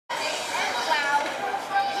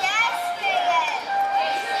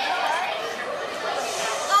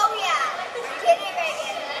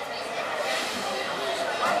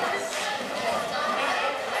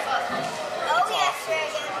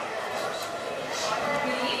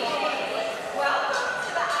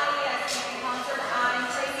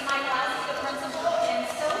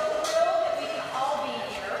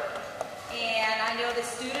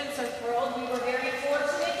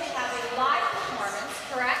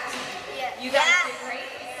You guys did great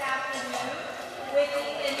this afternoon with the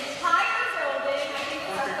entire building. I think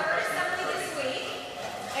it's our third assembly this week.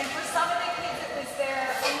 And for some of the kids, it was their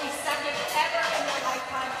only second ever in their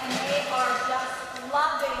lifetime, and they are just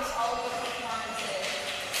loving all of the performances.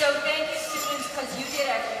 So thank you, students, because you did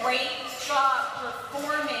a great job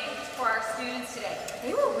performing for our students today.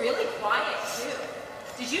 They were really quiet, too.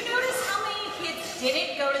 Did you notice how many kids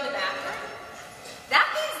didn't go to the bathroom? That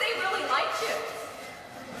means they really liked you.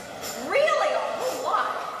 Really, a whole lot.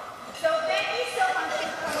 So thank you so much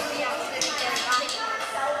for coming out today. Take your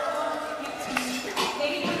cell phone,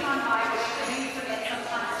 maybe put it on vibrate, I know you forget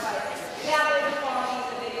sometimes, but yeah, the quality of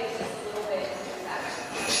the video is just a little bit better.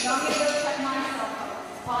 So I'm going to go check my cell phone.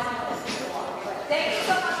 It's 5 minutes to walk. But thank you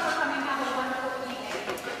so much for coming. Have a wonderful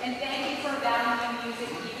evening. And thank you for valuing music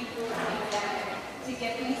even through the pandemic to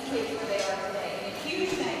get these kids where they are today. And a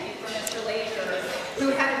huge thank you for Mr. Laser, who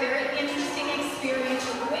had a very interesting experience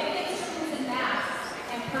with wind instruments and math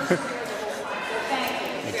and persevered the whole time. So thank you.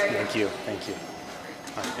 Thank you. Thank you.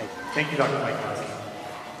 All right, thank you, Dr. Mike.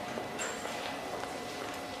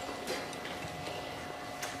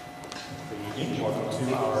 Good evening. Welcome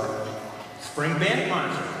to our spring band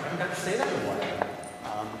concert. I haven't got to say that in a while.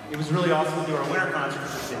 It was really awesome to do our winter concert.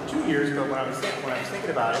 It's been 2 years, but when I was thinking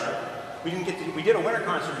about it, we did a winter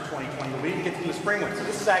concert in 2020, but we didn't get to do a spring one. So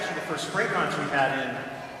this is actually the first spring concert we've had in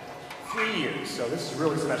 3 years. So this is a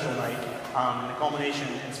really special night, and the culmination,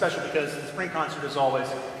 and special because the spring concert is always,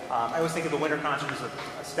 I always think of the winter concert as a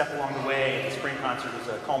step along the way, and the spring concert is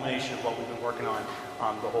a culmination of what we've been working on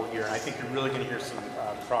the whole year. And I think you're really going to hear some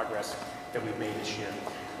progress that we've made this year.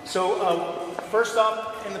 So first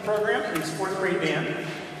up in the program is 4th grade band.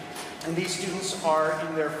 And these students are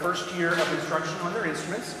in their first year of instruction on their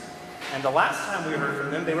instruments. And the last time we heard from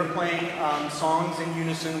them, they were playing songs in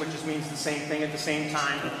unison, which just means the same thing at the same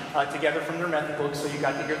time, together from their method books. So you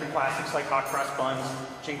got to hear the classics like Hot Cross Buns,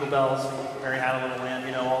 Jingle Bells, Mary Had a Little Lamb,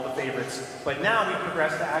 you know, all the favorites. But now we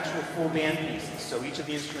progress to actual full band pieces. So each of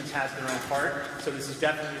the instruments has their own part. So this is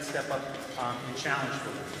definitely a step up and challenge for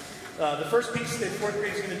them. The first piece that 4th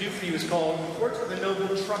grade is going to do for you is called Ports of the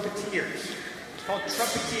Noble Trumpeteers. It's called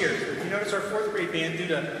Trumpeteers. If you notice our 4th grade band, due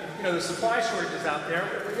to the supply shortages out there,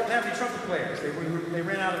 we don't have any trumpet players. They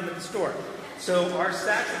ran out of them at the store. So our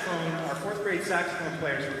saxophone, our 4th grade saxophone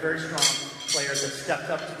players were very strong players that stepped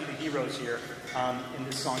up to be the heroes here in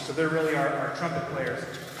this song. So they're really our trumpet players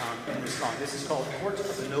in this song. This is called Ports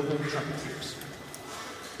of the Noble Trumpeteers.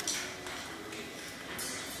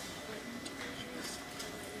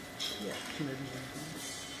 Yeah,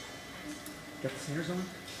 got the snares on?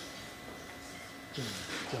 Jump,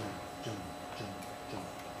 jump, jump, jump, jump,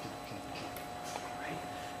 jump, jump, jump. Right?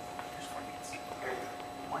 Here's 4 beats.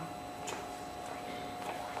 1,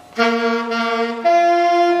 2,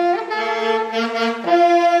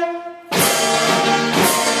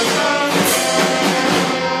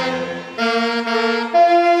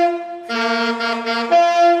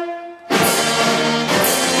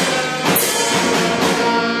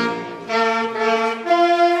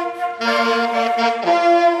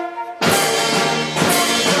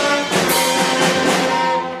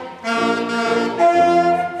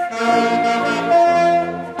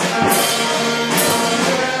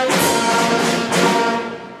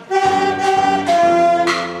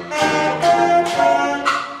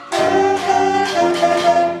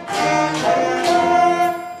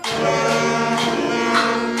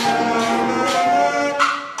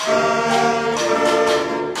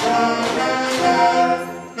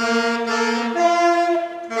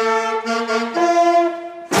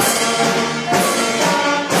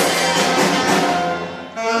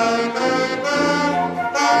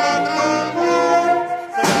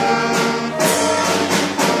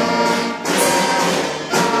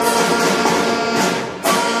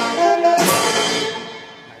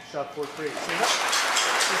 3, 4.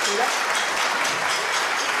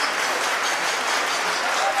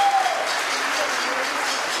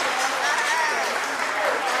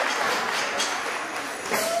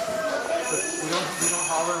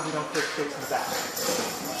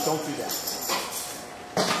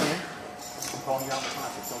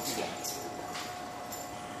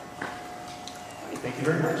 Thank you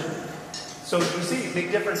very much. So you see a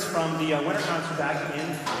big difference from the winter concert back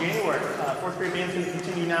in January. 4th grade band's going to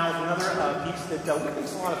continue now with another piece that we think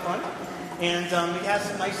is a lot of fun. And we have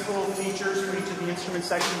some nice little features for each of the instrument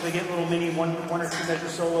sections. They get little mini one or two measure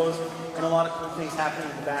solos and a lot of cool things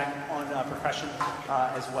happening in the back on percussion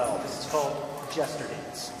as well. This is called Jester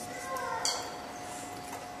Dance.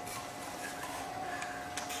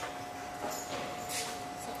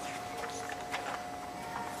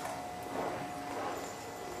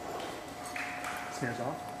 Snares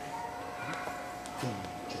off.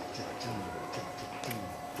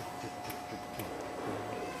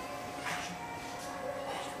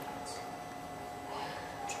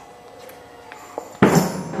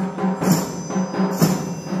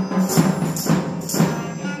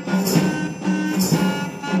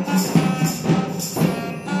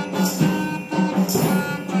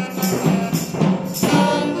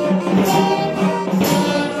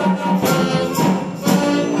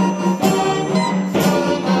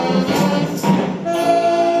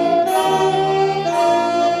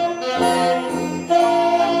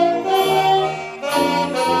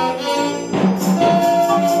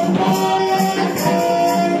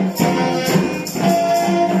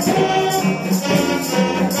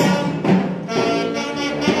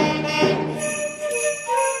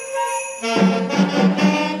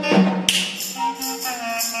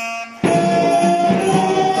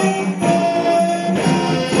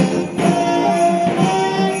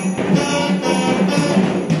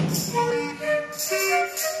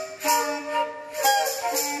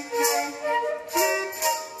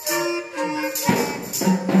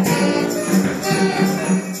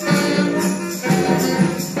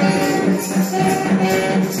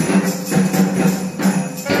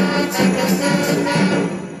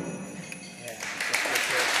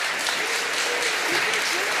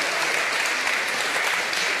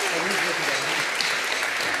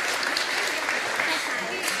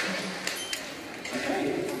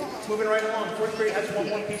 Moving right along, fourth grade has one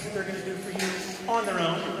more piece that they're going to do for you on their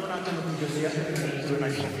own. We're not done with them just yet. They're going to do a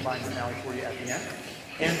nice little combined finale for you at the end.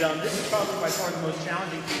 And this is probably by far the most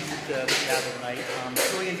challenging piece that we have tonight. It's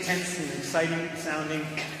really intense and exciting sounding.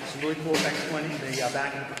 There's some really cool effects going in the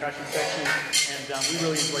back of the percussion section. And we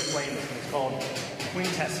really enjoy playing this one. It's called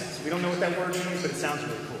quintessence. We don't know what that word means, but it sounds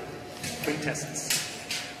really cool. Quintessence.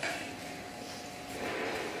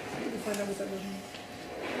 Did you find out what that word means?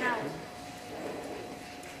 No.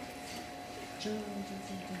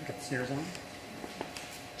 Got the snares on.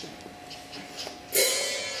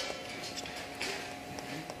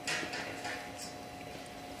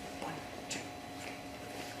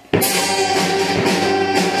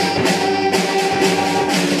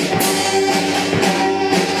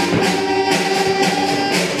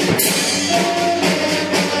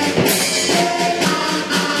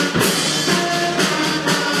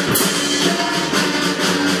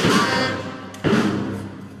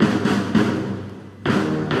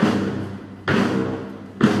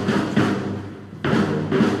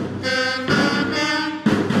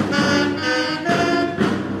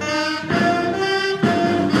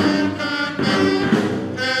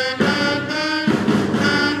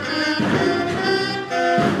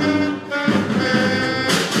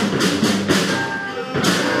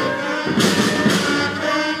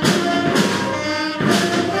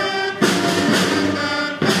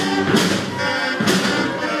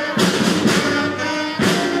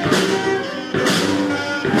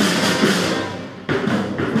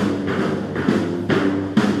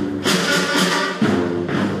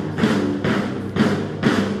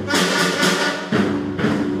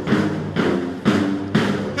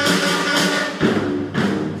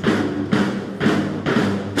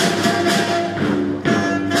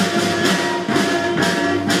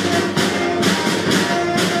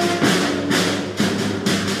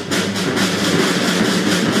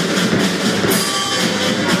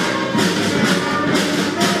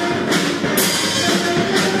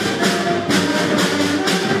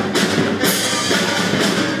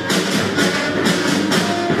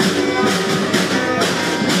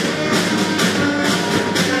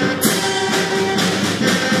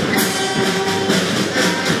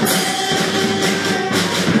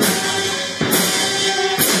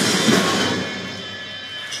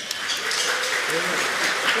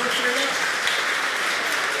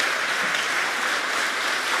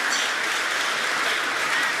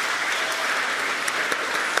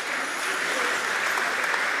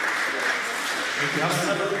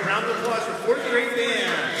 Another round of applause for fourth grade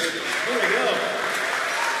band. There we go.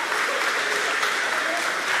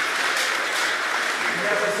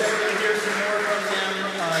 As I said, we're going to hear some more from them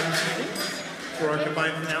this evening for our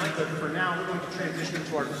combined finale, but for now we're going to transition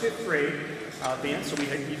into our fifth grade band. So we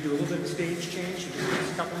need to do a little bit of stage change in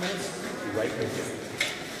just a couple minutes. Be right with you.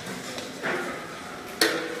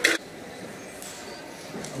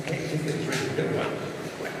 Okay, fifth grade's ready to go. Wow.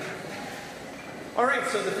 All right,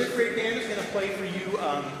 so the fifth grade band is going to play for you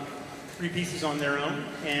three pieces on their own.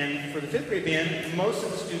 And for the fifth grade band, most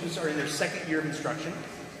of the students are in their second year of instruction.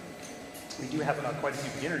 We do have quite a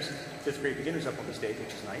few beginners, fifth grade beginners up on the stage,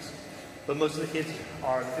 which is nice. but most of the kids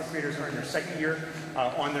are, the fifth graders are in their second year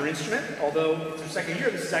on their instrument. Although it's their second year,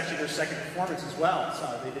 this is actually their second performance as well.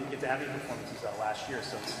 So they didn't get to have any performances last year,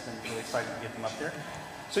 so it's been really exciting to get them up there.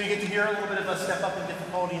 So you get to hear a little bit of a step up in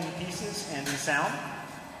difficulty in the pieces and in sound.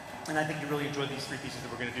 And I think you really enjoyed these three pieces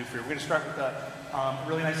that we're going to do for you. We're going to start with a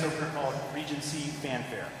really nice opener called Regency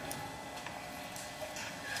Fanfare.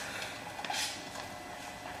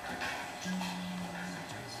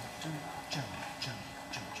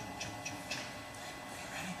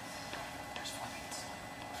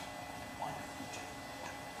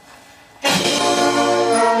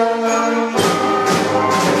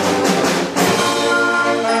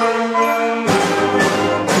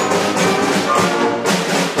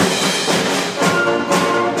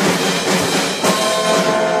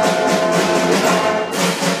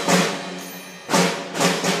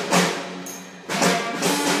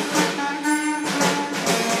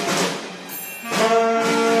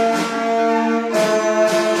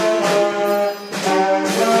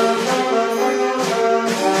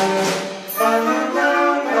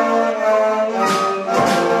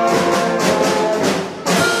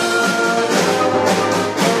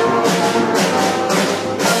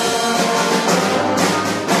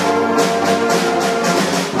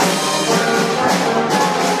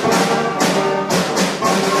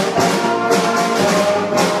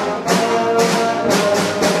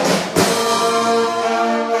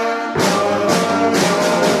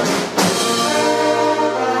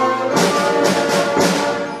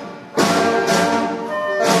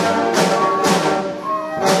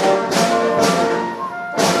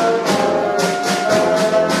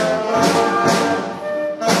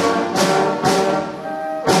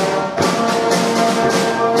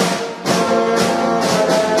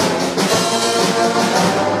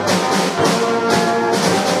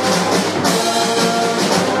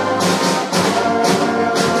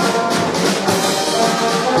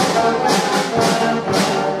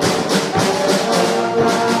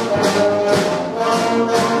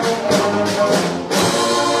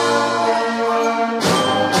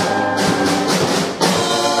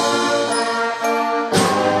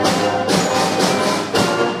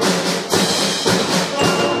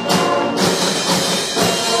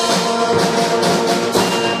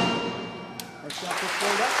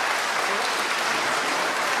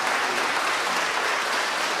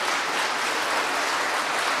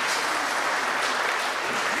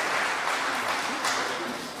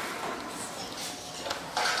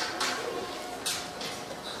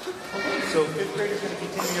 So fifth grade is going to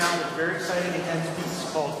continue on with a very exciting, intense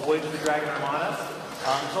piece called Voyage of the Dragon Armada.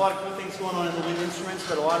 There's a lot of cool things going on in the wind instruments,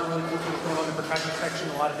 but a lot of really cool things going on in the percussion section,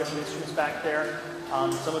 a lot of different instruments back there.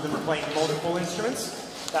 Some of them are playing multiple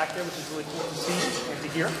instruments back there, which is really cool to see and to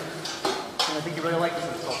hear. And I think you really like this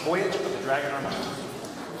one. It's called Voyage of the Dragon Armada.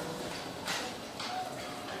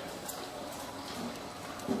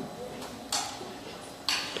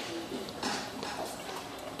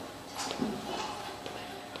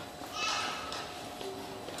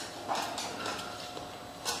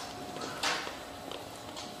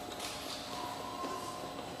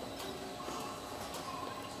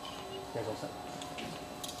 You guys all set?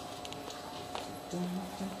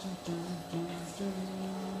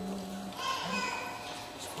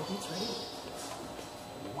 Ready?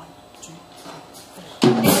 1, 2,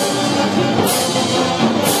 3.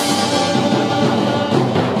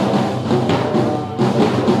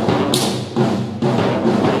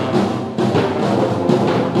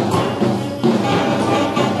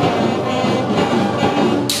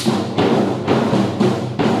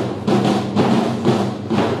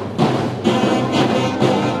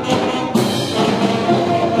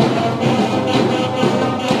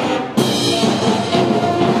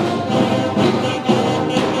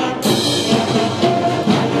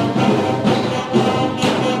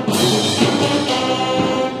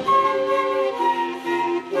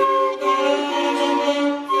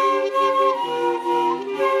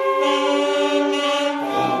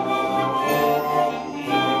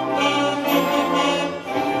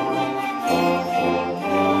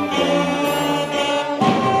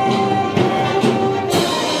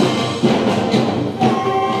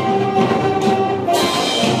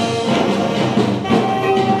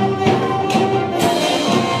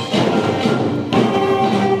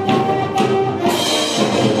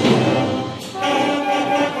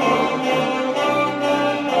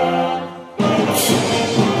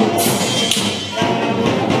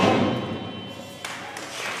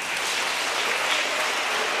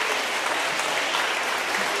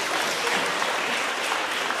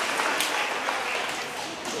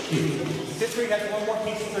 Fifth grade has one more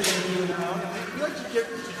piece that they're going to do on their own. And we like to do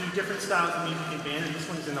different styles of music in band, and this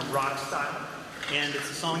one's in the rock style. And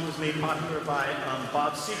it's a song that was made popular by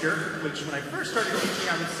Bob Seger, which when I first started teaching,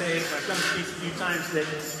 I would say, I've done this piece a few times, that,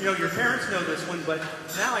 you know, your parents know this one, but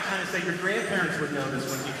now I kind of say your grandparents would know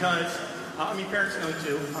this one because, I mean, parents know it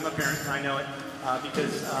too. I'm a parent and I know it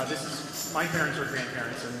because this is, my parents are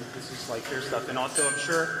grandparents and this is like their stuff. And also, I'm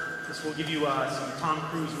sure this will give you some Tom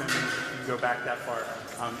Cruise memories if you go back that far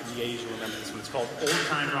in the 80s. You'll remember this one. It's called Old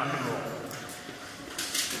Time Rock and Roll.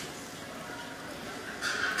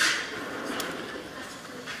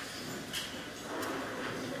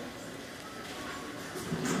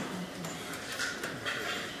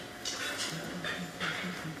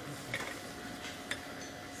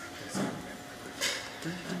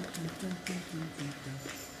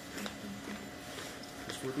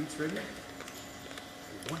 Just 4 beats ready?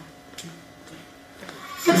 1, 2, 3, 4.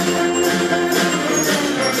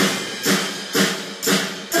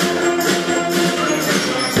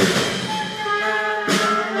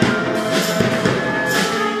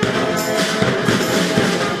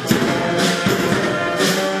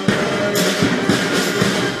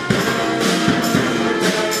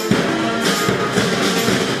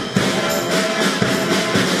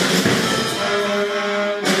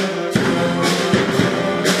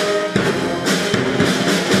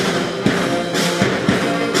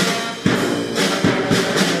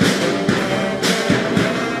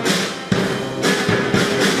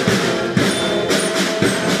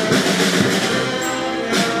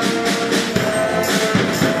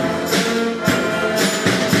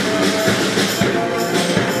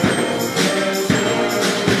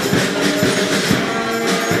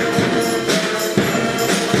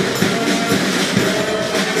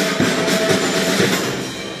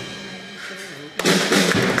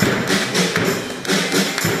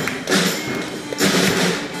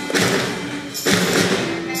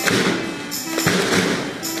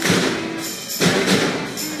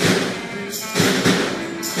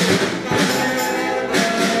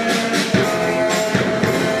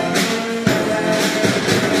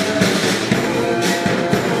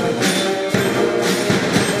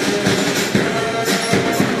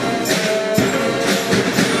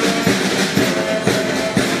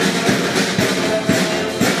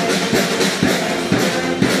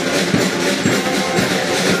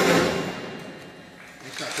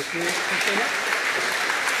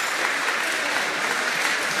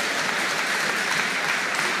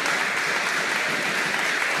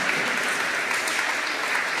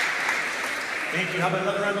 Thank you. How about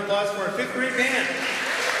another round of applause for our 5th grade band? Thank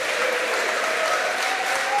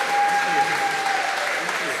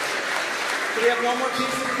you. So we have one more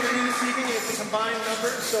piece that we're going to do this evening, and it's a combined number.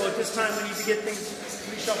 So at this time, we need to get things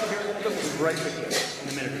reshuffled here a little bit. We'll be right with you in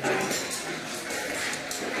a minute or two.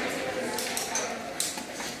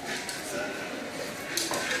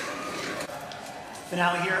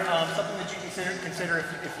 Finale here, something that you consider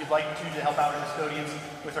if you'd like to help out our custodians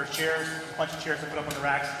with our chairs, a bunch of chairs to put up on the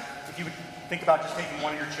racks. If you would think about just taking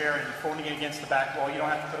one of your chair and folding it against the back wall, you don't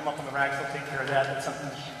have to put them up on the racks, they'll take care of that. That's something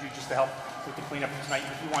that you should do just to help with the cleanup tonight.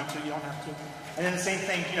 If you want to, you don't have to. And then the same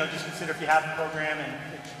thing, you know, just consider if you have the program and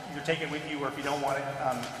either take it with you or if you don't want it,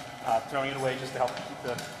 throwing it away just to help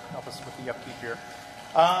us with the upkeep here.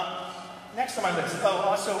 Next on my list,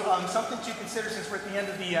 also something to consider since we're at the end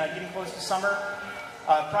of the getting close to summer.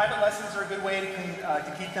 Private lessons are a good way to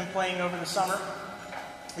keep them playing over the summer.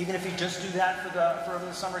 Even if you just do that for over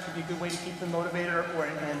the summer, it could be a good way to keep them motivated.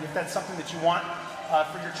 And if that's something that you want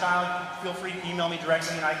for your child, feel free to email me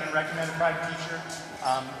directly, and I can recommend a private teacher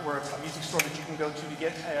or a music store that you can go to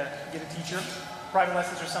get a teacher. Private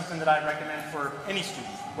lessons are something that I recommend for any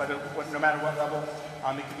student, no matter what level.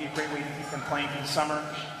 It could be a great way to keep them playing through the summer.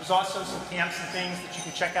 There's also some camps and things that you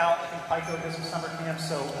can check out. I think PICO does some summer camps,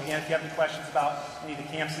 so again, if you have any questions about any of the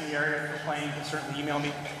camps in the area that you're playing, you can certainly email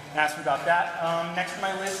me and ask me about that. Next on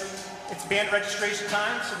my list, it's band registration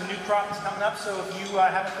time, so the new crop is coming up, so if you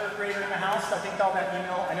have a 3rd grader in the house, I think all that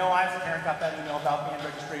email, I know I as a parent got that email about band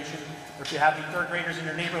registration, or if you have any 3rd graders in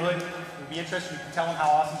your neighborhood who would be interested, you can tell them how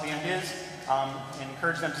awesome band is. And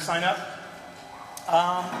encourage them to sign up.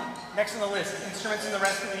 Next on the list, instruments in the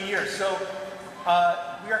rest of the year. So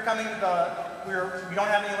we are coming. We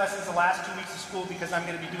don't have any lessons the last 2 weeks of school because I'm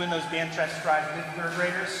going to be doing those band test drives with 3rd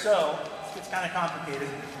graders. So it's kind of complicated.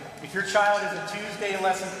 If your child is a Tuesday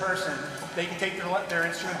lesson person, they can take their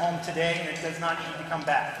instrument home today, and it does not need to come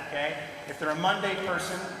back. Okay? If they're a Monday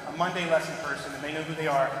person, a Monday lesson person, and they know who they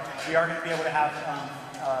are, we are going to be able to have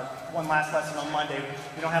one last lesson on Monday.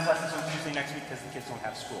 We don't have lessons on Tuesday next week because the kids don't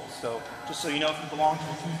have school. So just so you know, if you belong to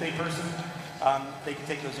a Tuesday person, they can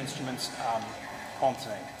take those instruments home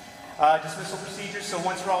tonight. Dismissal procedures, so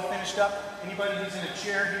once we're all finished up, anybody who's in a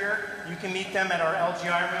chair here, you can meet them at our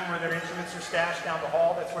LGI room where their instruments are stashed down the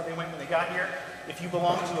hall. That's where they went when they got here. If you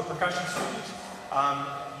belong to a percussion student,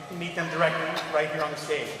 you can meet them directly right here on the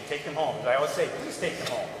stage and take them home. As I always say, please take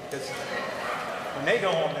them home, because when they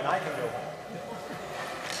go home, then I can go home,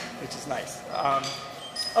 which is nice.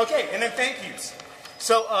 Okay, and then thank yous.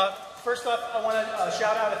 So first off, I want to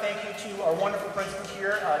shout out a thank you to our wonderful principal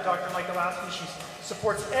here, Dr. Michalowski. She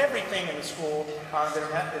supports everything in the school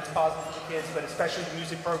that's positive for the kids, but especially the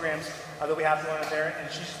music programs that we have going on there, and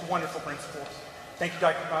she's just a wonderful principal. Thank you,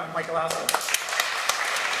 Dr. Michalowski.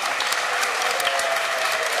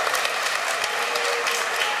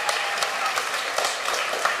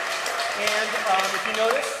 And if you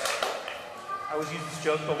notice, I always use this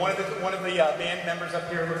joke, but one of the band members up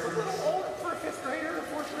here looks a little old for a 5th grader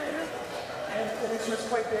or 4th grader, and the instrument's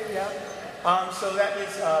quite big, yeah. So that is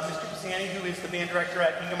Mr. Pisani, who is the band director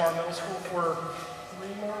at Ingomar Middle School for 3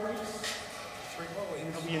 more weeks.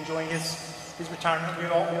 He'll be enjoying his retirement. We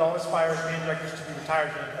all aspire as band directors to be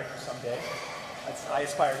retired band directors someday. I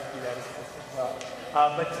aspire to do that as well.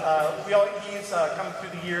 He's come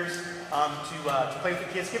through the years to play with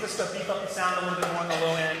the kids, give us stuff, beef up the sound a little bit more on the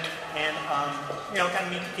low end, and kind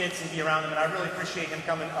of meet the kids and be around them. And I really appreciate him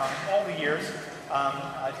coming all the years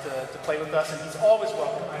to play with us, and he's always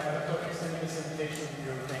welcome. I have extended this invitation to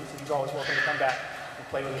do things, and he's always welcome to come back and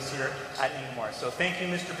play with us here at Ingomar. So thank you,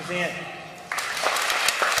 Mr. Pisani.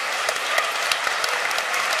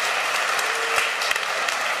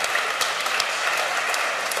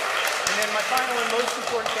 My final and most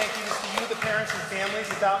important thank you is to you, the parents and families.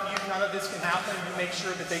 Without you, none of this can happen. You make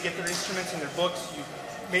sure that they get their instruments and their books. You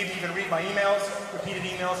maybe even read my emails, repeated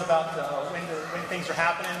emails about when things are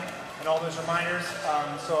happening and all those reminders.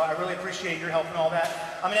 So I really appreciate your help and all that.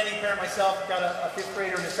 I'm an ending parent myself. Got a 5th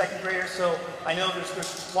grader and a 2nd grader, so I know there's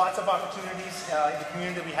lots of opportunities in the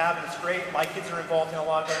community that we have, and it's great. My kids are involved in a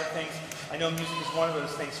lot of other things. I know music is one of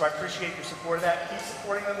those things, so I appreciate your support of that. Keep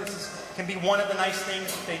supporting them. Can be one of the nice things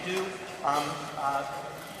that they do.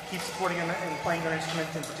 Keep supporting them and playing their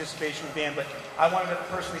instruments and participation in band. But I wanted to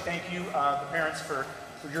personally thank you, the parents, for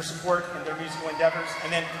your support and their musical endeavors.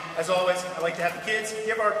 And then, as always, I'd like to have the kids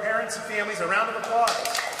give our parents and families a round of applause.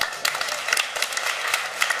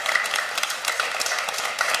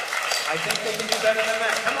 I think they can do better than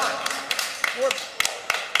that. Come on.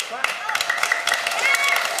 Clap.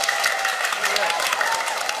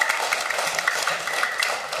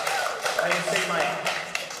 I didn't say my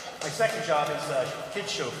second job is kid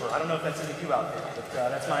chauffeur. I don't know if that's in the queue out there, but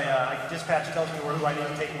that's my dispatch tells me who I need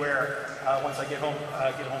to take where once I get home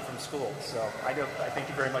from school. So I thank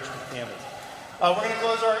you very much to the families. We're going to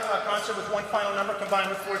close our concert with one final number combined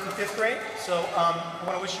with 4th and 5th grade. So I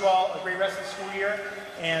want to wish you all a great rest of the school year,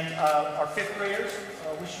 and our 5th graders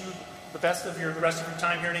wish you the best of the rest of your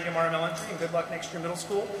time here at Ingomar Elementary, and good luck next year in middle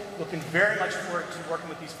school. Looking very much forward to working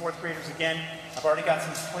with these 4th graders again. I've already got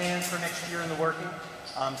some plans for next year in the working.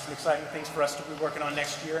 Some exciting things for us to be working on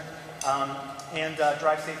next year, and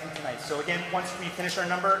drive safely tonight. So again, once we finish our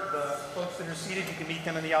number, the folks that are seated, you can meet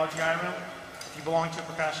them in the LGI room. If you belong to a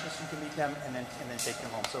percussionist, you can meet them and then take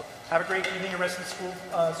them home. So have a great evening and rest of the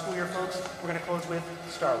school year, folks. We're going to close with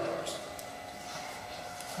Star Wars.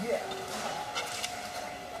 Yeah.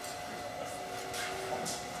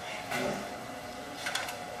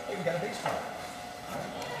 Hey, we got a bass drum.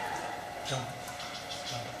 Jump.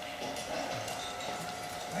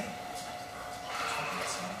 Ready?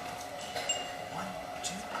 1,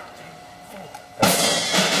 2, 3, 4.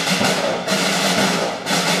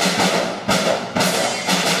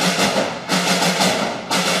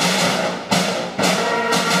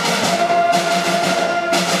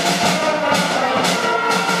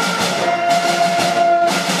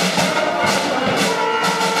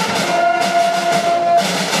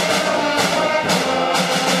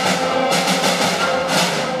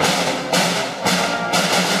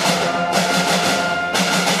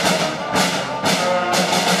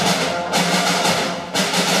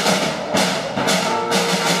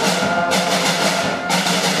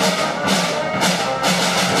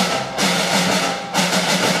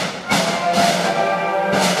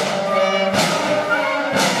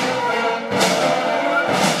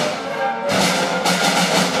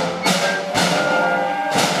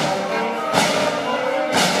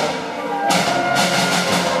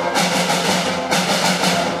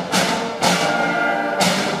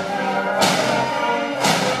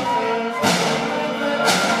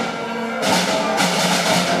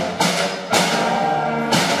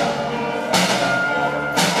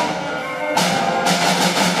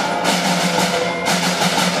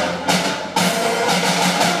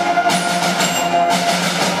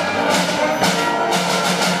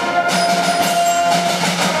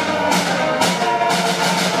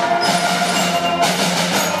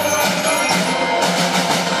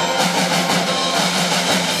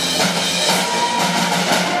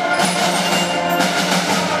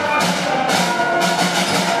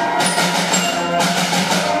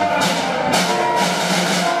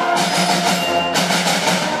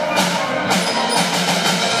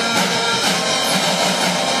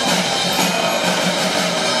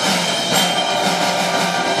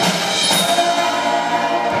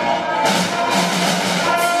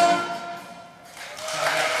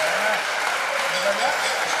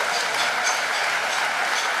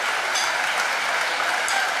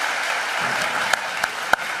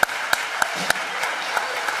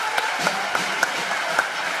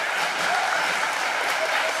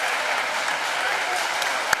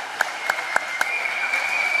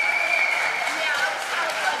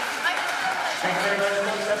 Thanks very much.